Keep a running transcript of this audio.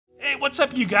Hey, what's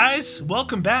up, you guys?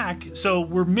 Welcome back. So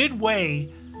we're midway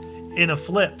in a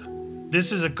flip.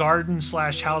 This is a garden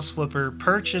slash house flipper,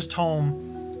 purchased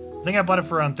home. I think I bought it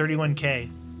for around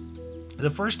 31K. The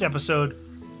first episode,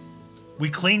 we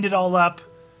cleaned it all up.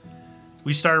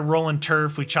 We started rolling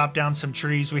turf. We chopped down some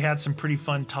trees. We had some pretty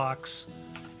fun talks.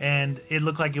 And it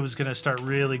looked like it was going to start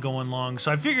really going long.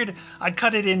 So I figured I'd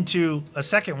cut it into a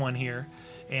second one here.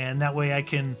 And that way I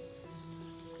can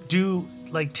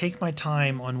take my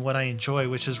time on what I enjoy,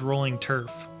 which is rolling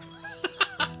turf.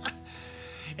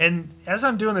 And as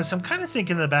I'm doing this, I'm kind of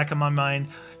thinking in the back of my mind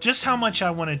just how much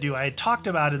I want to do. I had talked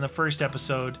about in the first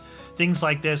episode things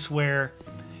like this where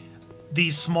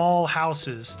these small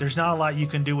houses, there's not a lot you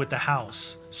can do with the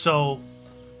house. So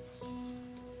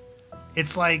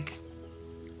it's like,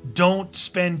 don't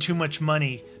spend too much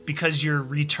money because your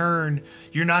return,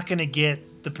 you're not going to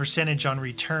get the percentage on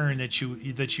return that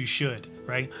you should,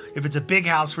 right? If it's a big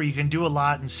house where you can do a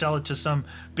lot and sell it to some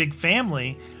big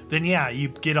family, then yeah, you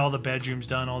get all the bedrooms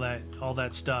done, all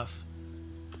that stuff.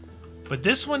 But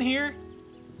this one here,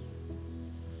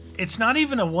 it's not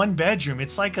even a one bedroom.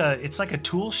 It's like a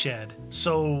tool shed.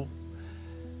 So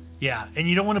yeah, and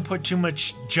you don't want to put too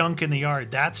much junk in the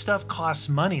yard. That stuff costs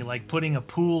money, like putting a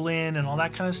pool in and all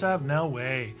that kind of stuff. No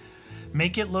way.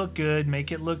 Make it look good,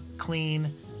 make it look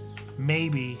clean.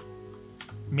 Maybe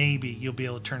you'll be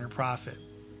able to turn a profit.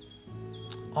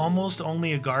 Almost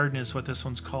only a garden is what this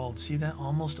one's called. See that?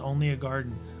 Almost only a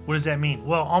garden. What does that mean?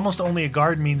 Well, almost only a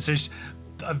garden means there's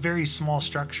a very small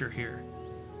structure here.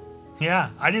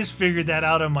 Yeah, I just figured that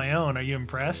out on my own. Are you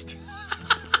impressed?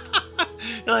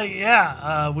 Like,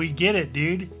 yeah, we get it,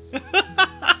 dude.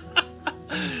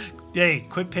 Hey,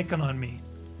 quit picking on me.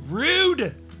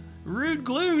 Rude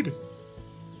glued.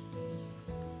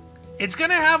 It's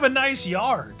gonna have a nice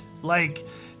yard. Like,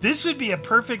 this would be a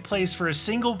perfect place for a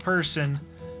single person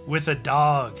with a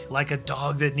dog, like a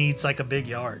dog that needs like a big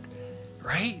yard,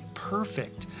 right?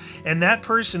 Perfect. And that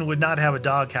person would not have a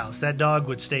dog house. That dog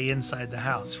would stay inside the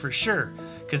house for sure,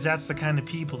 because that's the kind of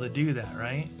people that do that,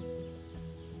 right?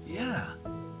 Yeah.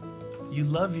 You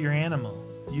love your animal.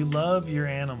 You love your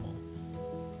animal.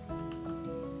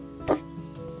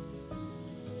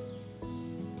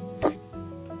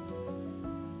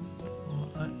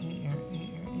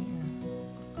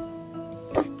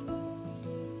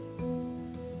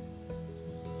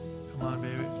 Come on,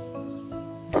 baby.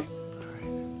 All right.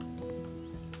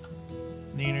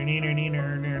 Neener, neener,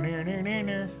 neener, neener, neener,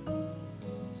 neener.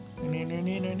 Neener,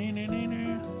 neener, neener,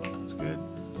 neener. That's good.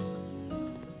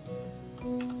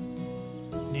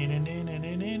 Neener, neener,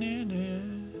 neener,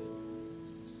 neener.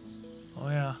 Oh,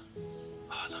 yeah.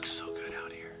 Oh, it looks so good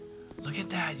out here. Look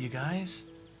at that, you guys.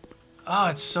 Oh,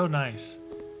 it's so nice.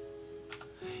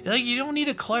 Like, you don't need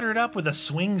to clutter it up with a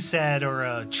swing set or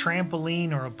a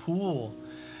trampoline or a pool.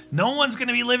 No one's going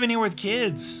to be living here with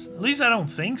kids. At least I don't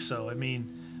think so. I mean,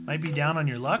 might be down on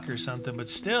your luck or something, but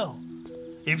still.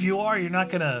 If you are, you're not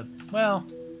going to... Well,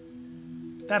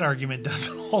 that argument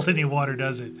doesn't hold any water,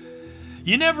 does it?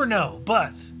 You never know,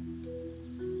 but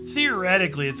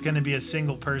theoretically, it's going to be a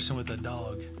single person with a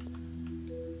dog.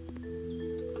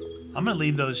 I'm going to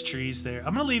leave those trees there.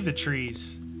 I'm going to leave the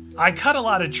trees. I cut a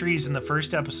lot of trees in the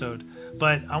first episode,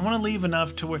 but I want to leave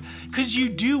enough to where... Because you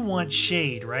do want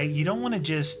shade, right? You don't want to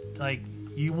just, like...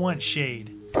 You want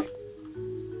shade.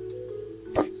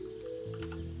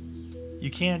 You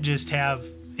can't just have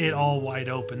it all wide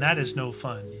open. That is no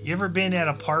fun. You ever been at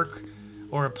a park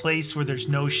or a place where there's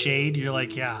no shade? You're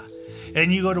like, yeah.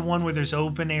 And you go to one where there's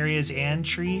open areas and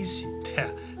trees?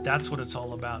 Yeah, that's what it's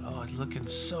all about. Oh, it's looking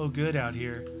so good out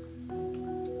here.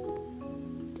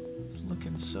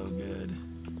 Looking so good.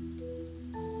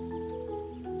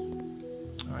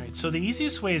 All right, so the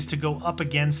easiest way is to go up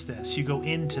against this. You go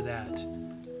into that.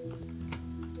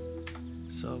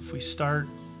 So if we start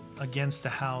against the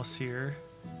house here,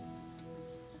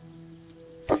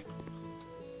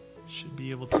 should be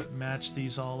able to match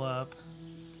these all up.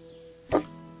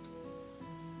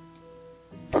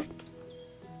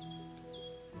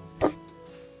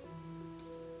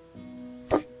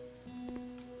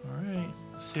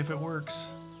 See if it works.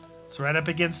 It's right up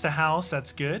against the house.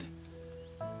 That's good.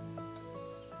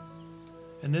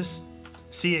 And this,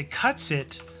 see, it cuts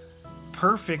it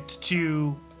perfect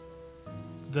to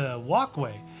the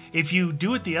walkway. If you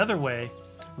do it the other way,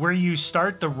 where you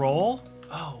start the roll,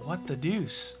 oh, what the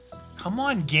deuce. Come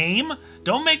on, game.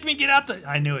 Don't make me get out the...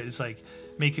 I knew it. It's like,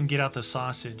 make him get out the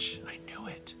sausage. I knew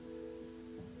it.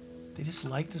 They just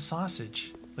like the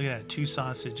sausage. Look at that, 2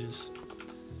 sausages.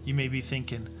 You may be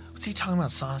thinking... What's he talking about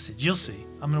sausage? You'll see.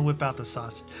 I'm going to whip out the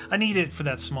sausage. I need it for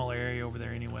that small area over there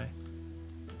anyway.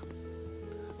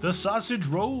 The sausage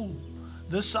roll.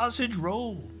 The sausage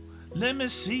roll. Let me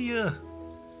see ya.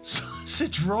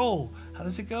 Sausage roll. How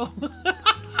does it go?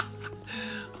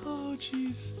 Oh,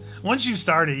 jeez. Once you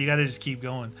start it, you gotta just keep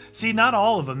going. See, not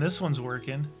all of them. This one's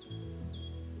working.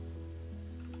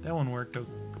 That one worked.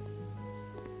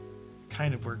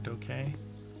 Kind of worked okay.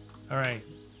 All right.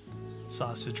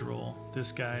 Sausage roll.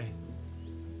 This guy.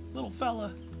 Little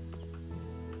fella.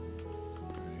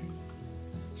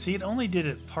 See, it only did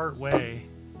it part way.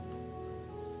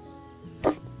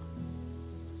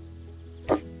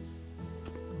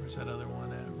 Where's that other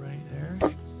one at? Right there.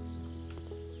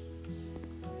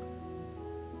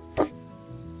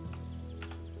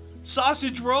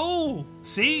 Sausage roll!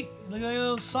 See? Look at that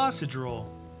little sausage roll.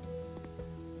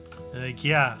 Like,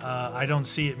 yeah, I don't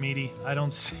see it, meaty. I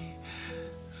don't see.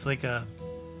 It's like a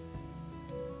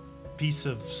piece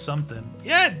of something.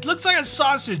 Yeah, it looks like a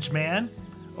sausage, man.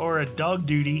 Or a dog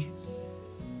duty.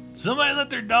 Somebody let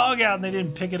their dog out and they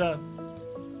didn't pick it up.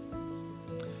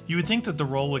 You would think that the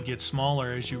roll would get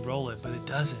smaller as you roll it, but it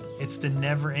doesn't. It's the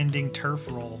never-ending turf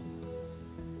roll.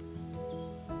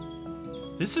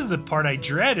 This is the part I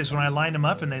dread, is when I line them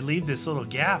up and they leave this little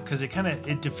gap, because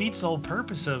it defeats the whole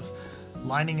purpose of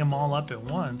lining them all up at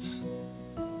once.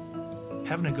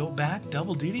 Having to go back,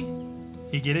 double duty?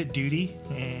 You get it, duty?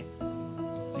 Eh.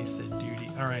 They said duty.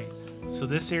 All right. So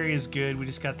this area is good. We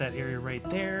just got that area right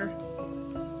there.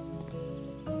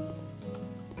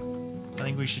 I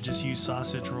think we should just use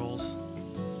sausage rolls.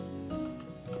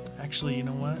 Actually, you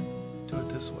know what? Do it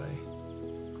this way.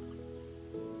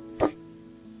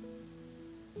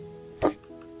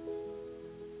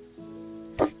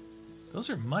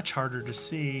 Those are much harder to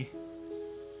see.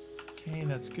 Okay,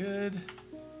 that's good.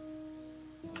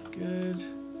 Good.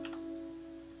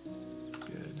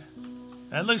 Good.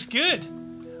 That looks good.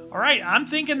 All right, I'm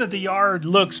thinking that the yard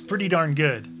looks pretty darn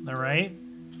good. All right.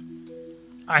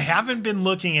 I haven't been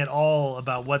looking at all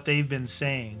about what they've been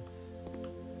saying.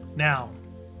 Now,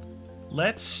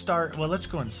 let's start. Well, let's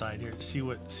go inside here to see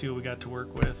what we got to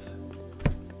work with.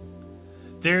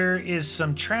 There is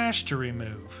some trash to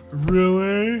remove.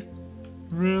 Really?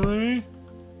 Really?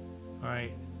 All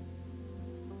right.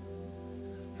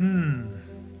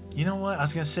 You know what? I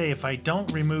was gonna say, if I don't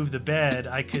remove the bed,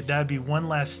 that'd be one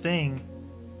last thing.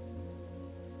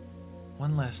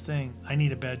 One last thing. I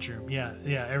need a bedroom. Yeah.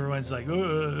 Everyone's like,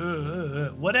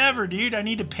 whatever, dude. I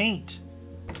need to paint.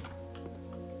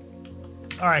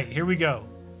 All right, here we go.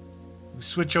 We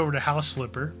switch over to House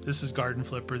Flipper. This is Garden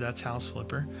Flipper. That's House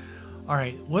Flipper. All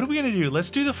right, what are we gonna do?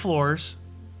 Let's do the floors.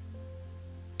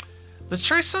 Let's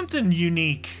try something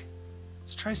unique.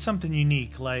 Let's try something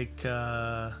unique, like,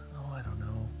 I don't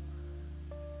know.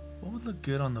 What would look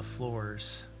good on the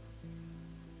floors?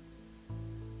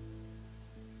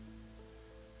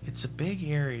 It's a big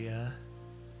area.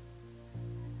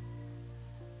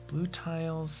 Blue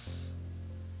tiles.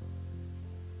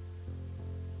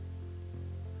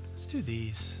 Let's do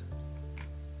these.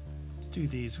 Let's do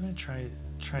these. We're gonna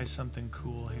try something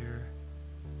cool here.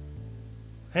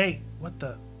 Hey, what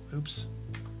the? Oops.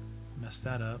 Messed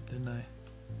that up, didn't I?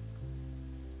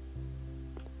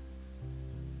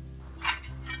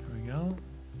 There we go.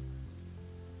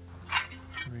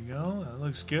 There we go. That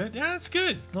looks good. Yeah, that's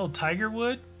good. A little tiger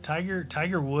wood.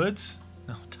 Tiger Woods.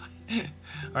 No. All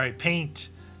right, paint.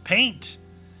 Paint,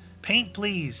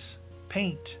 please.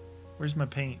 Paint. Where's my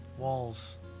paint?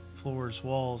 Walls, floors,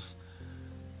 walls.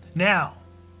 Now.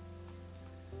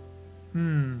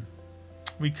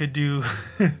 We could do.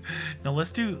 No,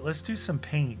 let's do some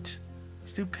paint.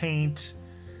 Let's do paint.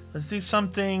 Let's do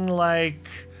something like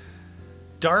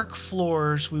dark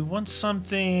floors. We want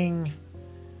something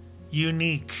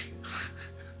unique.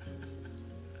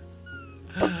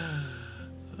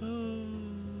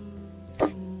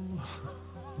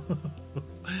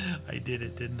 I did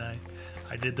it, didn't I?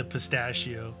 I did the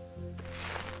pistachio.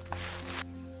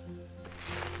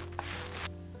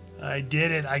 I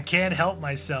did it. I can't help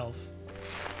myself.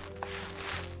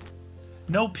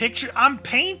 No picture. I'm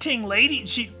painting,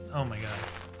 lady. Oh my god.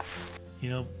 You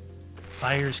know,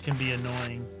 buyers can be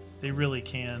annoying. They really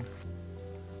can.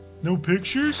 No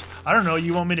pictures? I don't know.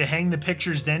 You want me to hang the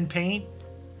pictures then paint?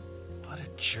 What a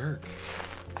jerk.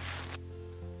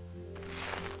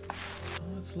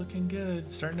 Oh, it's looking good.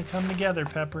 It's starting to come together,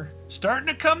 Pepper. Starting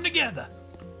to come together.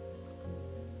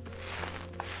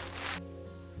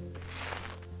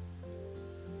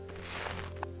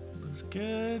 Looks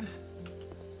good.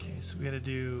 Okay, so we got to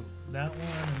do that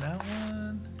one and that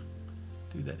one.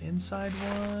 Do that inside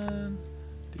one.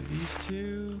 Do these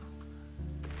two.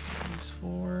 These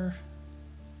four.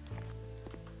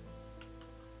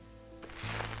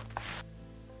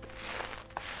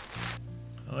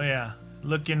 Oh yeah,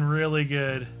 looking really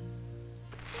good.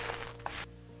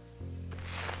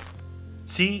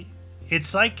 See,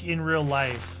 it's like in real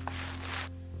life.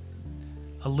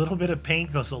 A little bit of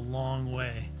paint goes a long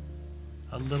way.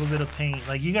 A little bit of paint.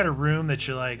 Like, you got a room that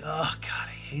you're like, oh, God,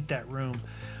 I hate that room.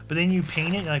 But then you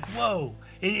paint it, you're like, whoa.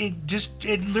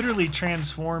 It literally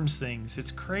transforms things.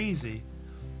 It's crazy.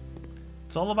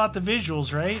 It's all about the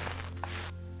visuals, right?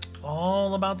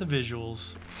 All about the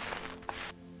visuals.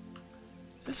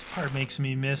 This part makes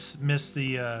me miss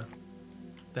the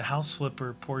house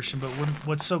flipper portion. But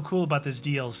what's so cool about this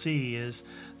DLC is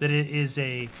that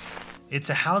it's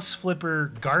a house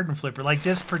flipper, garden flipper. Like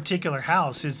this particular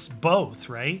house, it's both,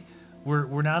 right?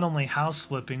 We're not only house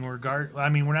flipping, we're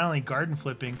not only garden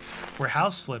flipping, we're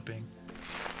house flipping.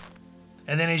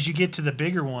 And then as you get to the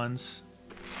bigger ones,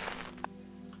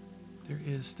 there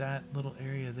is that little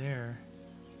area there.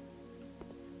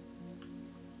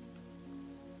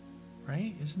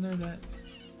 Right? Isn't there that?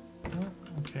 No?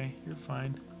 Okay, you're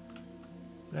fine.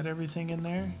 Got everything in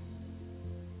there?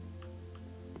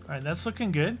 Alright, that's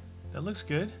looking good. That looks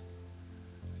good.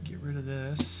 Get rid of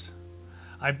this.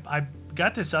 I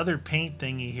got this other paint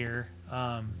thingy here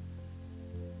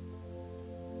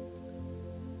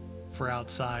for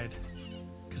outside,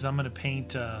 because I'm gonna paint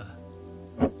the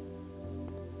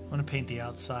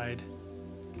outside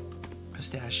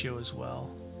pistachio as well.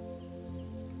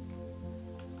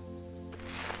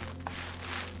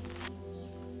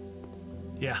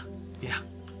 Yeah,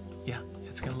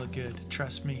 it's gonna look good.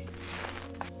 Trust me.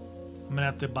 I'm gonna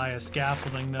have to buy a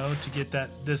scaffolding though to get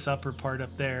this upper part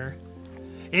up there.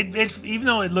 Even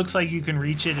though it looks like you can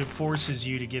reach it, it forces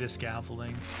you to get a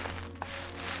scaffolding.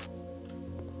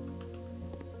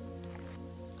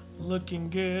 Looking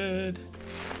good.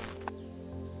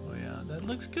 Oh yeah, that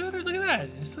looks good. Look at that.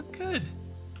 It's look good.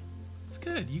 It's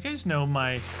good. You guys know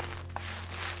my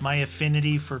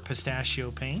affinity for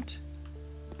pistachio paint.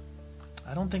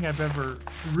 I don't think I've ever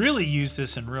really used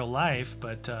this in real life,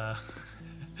 but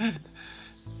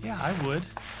yeah, I would.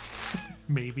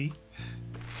 Maybe.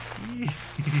 Okay,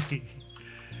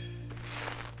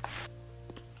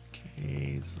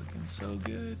 it's looking so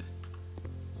good.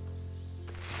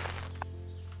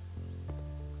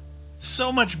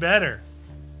 So much better.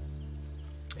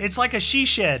 It's like a she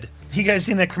shed. You guys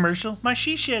seen that commercial? My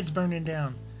she shed's burning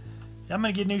down. I'm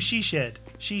gonna get a new she shed.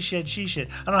 She shed, she shed.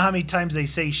 I don't know how many times they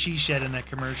say she shed in that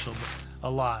commercial, but a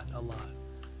lot.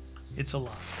 It's a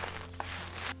lot.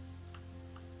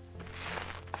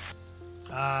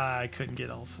 I couldn't get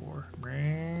all four.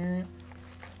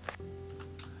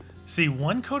 See,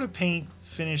 one coat of paint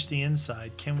finished the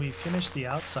inside. Can we finish the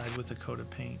outside with a coat of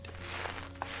paint?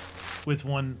 With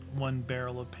one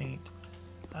barrel of paint?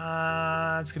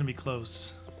 It's gonna be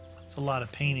close. It's a lot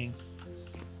of painting.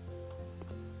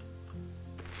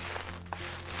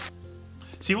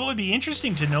 See, what would be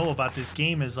interesting to know about this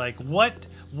game is like what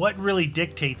really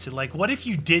dictates it. Like, what if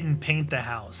you didn't paint the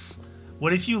house?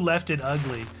 What if you left it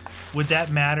ugly? Would that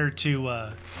matter to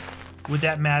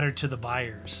the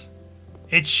buyers?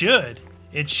 It should.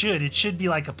 It should be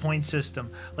like a point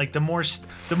system. Like the more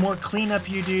cleanup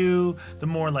you do, the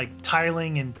more like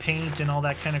tiling and paint and all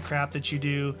that kind of crap that you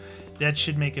do, that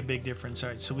should make a big difference.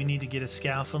 All right, so we need to get a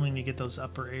scaffolding to get those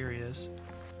upper areas.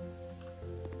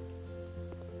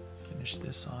 Finish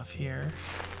this off here.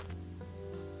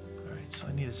 All right, so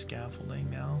I need a scaffolding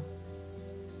now.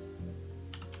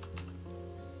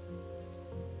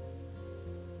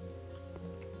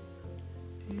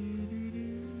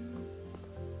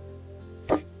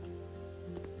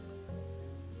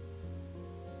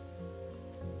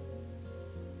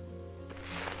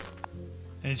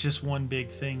 And it's just one big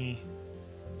thingy.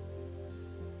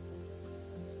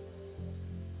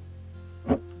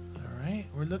 All right,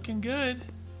 we're looking good.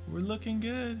 We're looking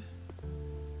good.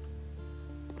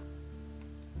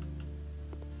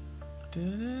 All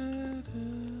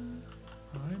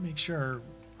right, make sure our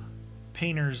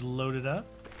painter's loaded up.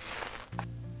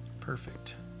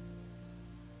 Perfect.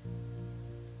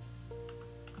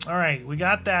 All right, we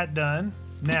got that done.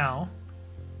 Now,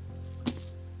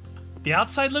 the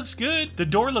outside looks good. The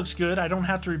door looks good. I don't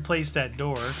have to replace that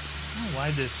door. I don't know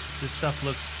why this stuff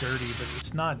looks dirty, but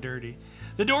it's not dirty.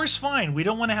 The door's fine. We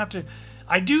don't want to have to...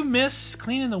 I do miss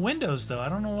cleaning the windows, though. I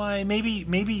don't know why.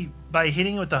 Maybe by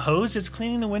hitting it with the hose, it's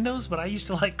cleaning the windows, but I used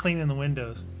to like cleaning the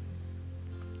windows.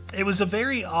 It was a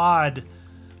very odd,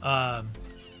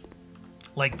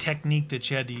 like, technique that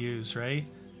you had to use, right?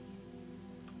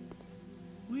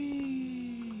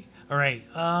 Whee! All right,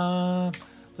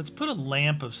 let's put a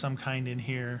lamp of some kind in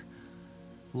here.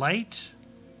 Light?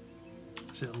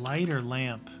 Is it light or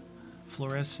lamp?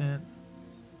 Fluorescent.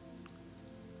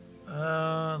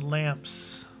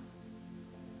 Lamps.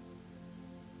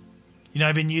 You know,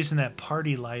 I've been using that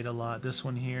party light a lot. This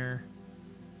one here.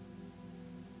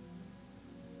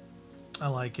 I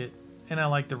like it. And I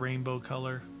like the rainbow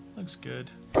color. Looks good.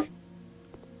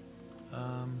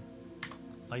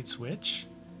 Light switch.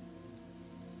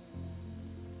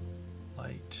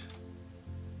 Light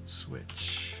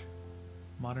switch.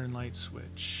 Modern light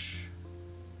switch.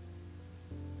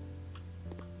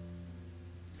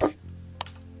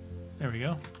 There we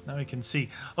go. Now we can see.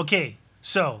 Okay,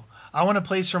 so I want a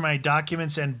place for my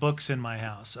documents and books in my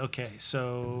house. Okay,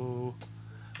 so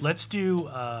let's do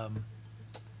a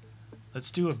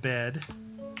bed.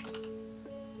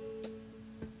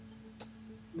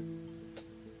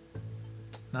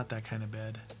 Not that kind of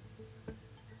bed.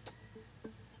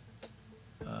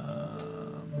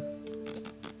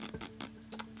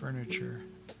 Furniture.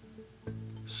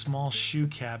 Small shoe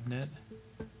cabinet.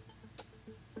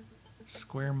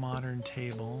 Square modern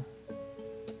table.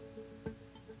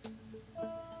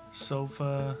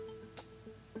 Sofa.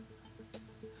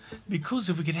 It'd be cool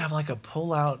if we could have like a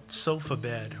pull-out sofa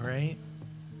bed, right?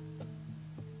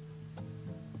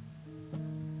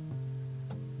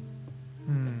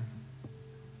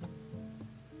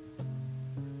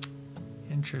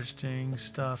 Interesting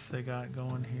stuff they got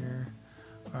going here.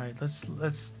 All right,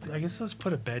 I guess let's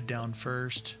put a bed down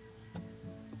first.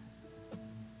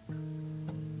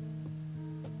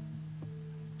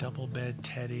 Double bed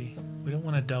teddy. We don't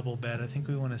want a double bed. I think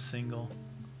we want a single.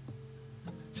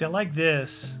 See, I like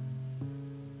this,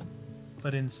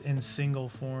 but in single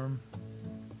form.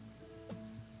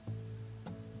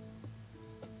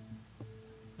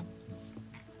 All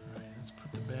right, let's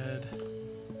put the bed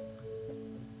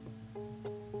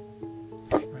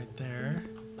right there.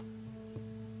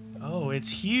 Oh,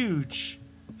 it's huge.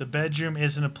 The bedroom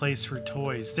isn't a place for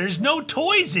toys. There's no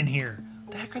toys in here.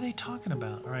 What the heck are they talking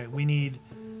about? All right, we need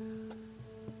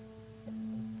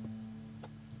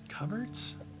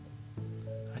cupboards.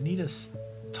 I need a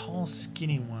tall,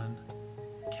 skinny one.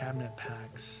 Cabinet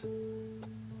packs.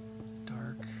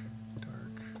 Dark,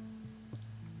 dark.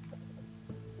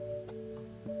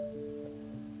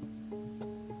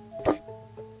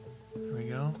 There we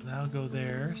go. That'll go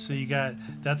there. So you got,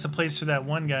 that's a place for that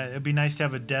one guy. It'd be nice to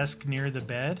have a desk near the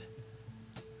bed.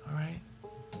 All right.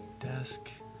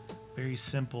 Desk. Very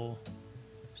simple.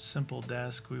 Simple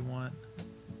desk we want.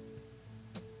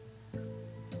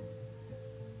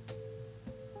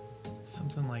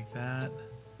 Something like that.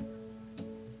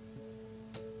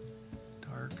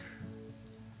 Dark.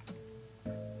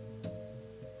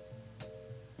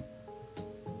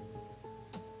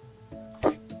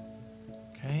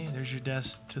 Okay, there's your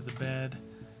desk to the bed.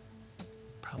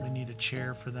 Probably need a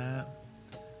chair for that.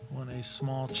 Want a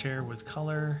small chair with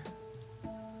color.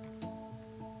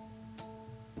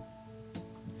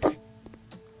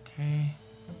 Okay.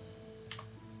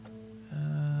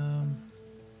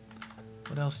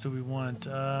 What else do we want?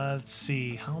 Let's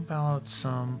see. How about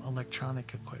some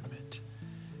electronic equipment?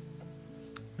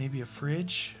 Maybe a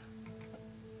fridge?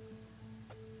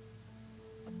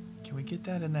 Can we get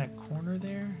that in that corner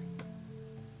there?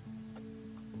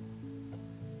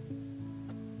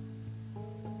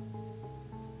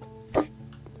 Yeah,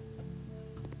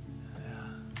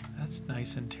 that's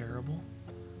nice and terrible.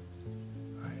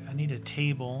 All right, I need a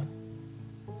table.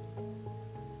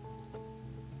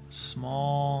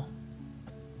 Small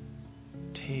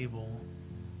table.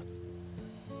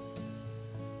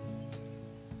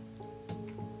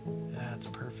 That's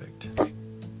perfect.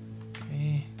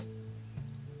 Okay.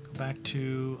 Go back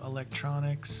to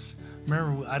electronics.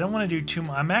 Remember, I don't want to do too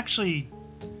much. I'm actually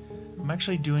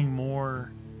doing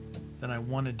more than I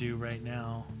want to do right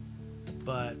now.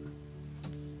 But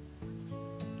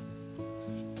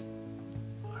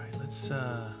all right, let's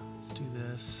do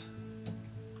this.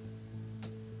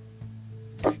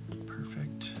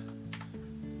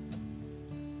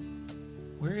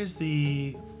 Where is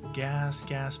the gas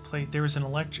plate? There was an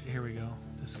electric. Here we go.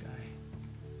 This guy.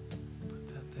 Put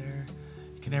that there.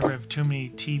 You can never have too many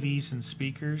TVs and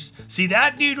speakers. See,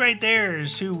 that dude right there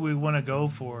is who we want to go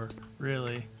for,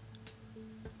 really.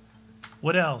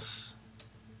 What else?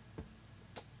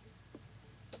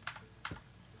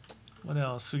 What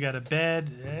else? We got a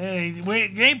bed. Hey,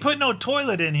 wait, you ain't putting no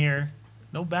toilet in here.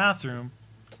 No bathroom.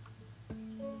 I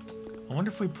wonder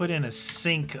if we put in a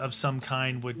sink of some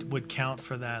kind would count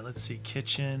for that. Let's see,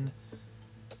 kitchen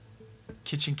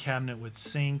cabinet with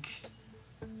sink.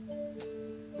 We'll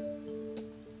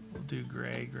do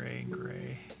gray, gray, and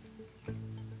gray.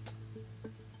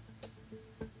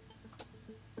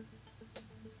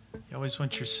 You always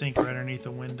want your sink right underneath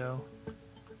a window.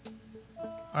 All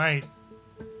right.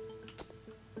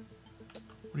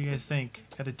 What do you guys think?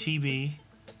 Got a TV.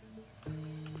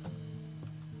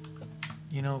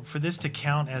 You know, for this to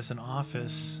count as an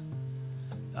office,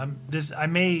 I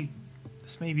may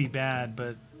This may be bad,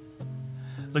 but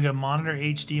look at monitor,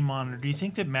 HD monitor. Do you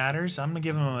think that matters? I'm going to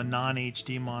give him a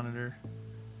non-HD monitor.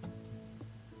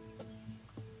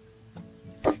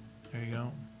 There you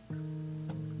go.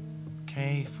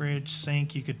 Okay, fridge,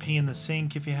 sink. You could pee in the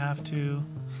sink if you have to.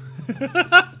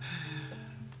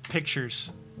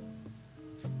 Pictures.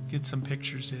 Get some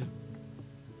pictures in.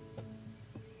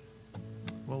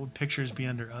 What would pictures be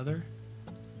under other?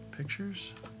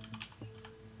 Pictures?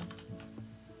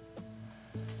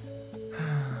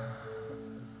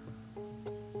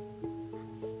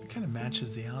 It kind of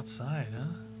matches the outside,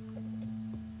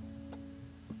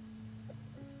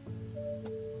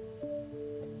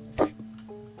 huh?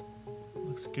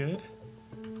 Looks good.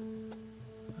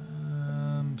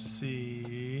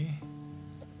 See.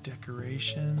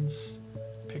 Decorations.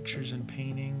 Pictures and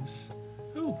paintings.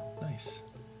 Ooh, nice.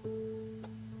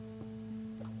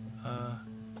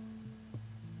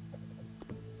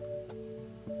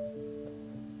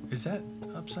 Is that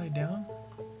upside down?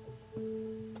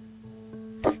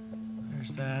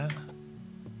 There's that.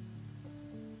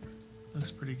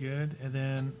 Looks pretty good. And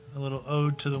then a little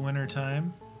ode to the winter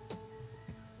time.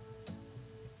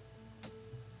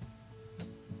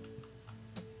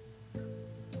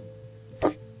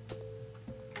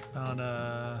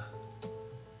 About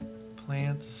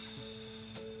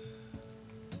plants.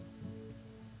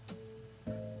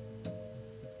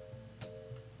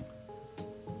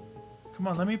 Come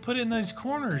on, let me put it in those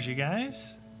corners, you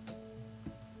guys.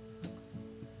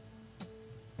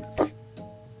 There's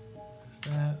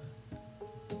that.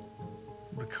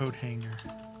 What a coat hanger.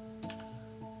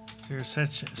 Is there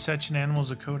such an animal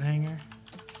as a coat hanger?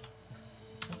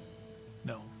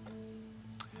 No.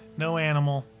 No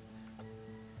animal.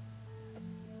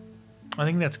 I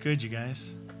think that's good, you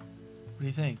guys. What do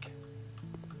you think?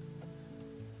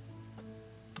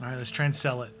 All right, let's try and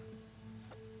sell it.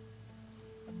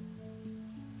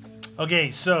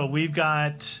 Okay, so we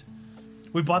bought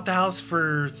the house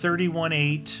for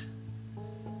 $31,800.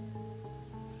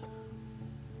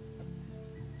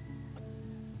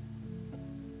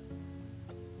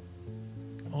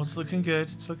 Oh, it's looking good.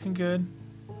 It's looking good.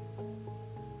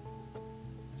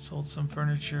 Sold some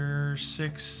furniture,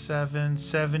 6, 7,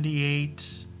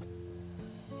 78.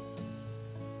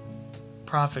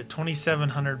 Profit,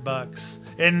 $2,700.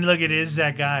 And look, it is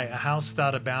that guy. A house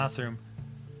without a bathroom.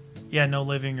 Yeah, no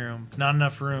living room. Not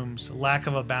enough rooms. Lack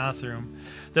of a bathroom.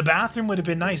 The bathroom would have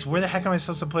been nice. Where the heck am I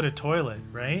supposed to put a toilet,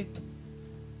 right?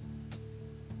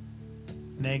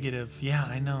 Negative. Yeah,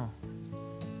 I know.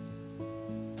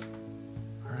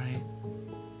 All right.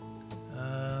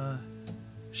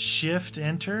 Shift,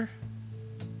 enter.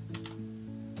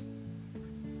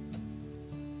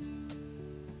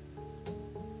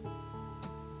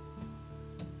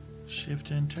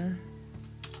 Shift, enter.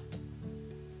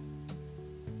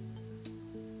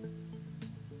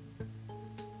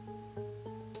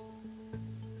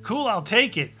 Cool, I'll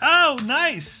take it. Oh,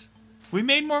 nice. We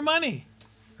made more money,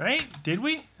 right? Did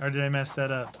we? Or did I mess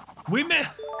that up? We made,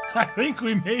 I think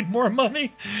we made more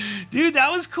money. Dude,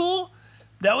 that was cool.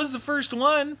 That was the first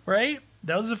one, right?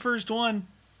 That was the first one.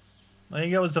 I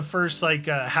think that was the first like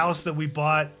house that we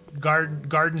bought,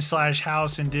 garden slash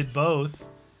house, and did both.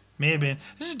 May have been.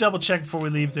 Just double check before we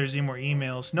leave if there's any more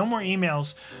emails. No more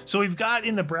emails. So we've got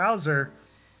in the browser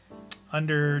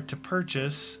under to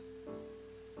purchase.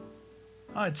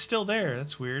 Oh, it's still there.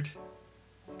 That's weird.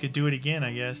 Could do it again,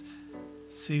 I guess.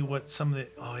 See what some of the...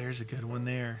 Oh, here's a good one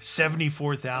there.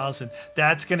 74,000.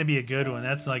 That's going to be a good one.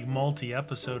 That's like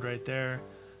multi-episode right there.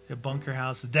 The bunker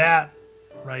house. That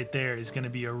right there is going to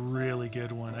be a really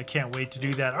good one. I can't wait to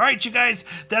do that. All right, you guys.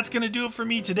 That's going to do it for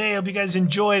me today. I hope you guys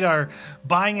enjoyed our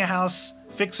buying a house,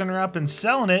 fixing her up, and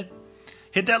selling it.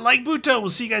 Hit that like button. We'll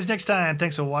see you guys next time.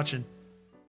 Thanks for watching.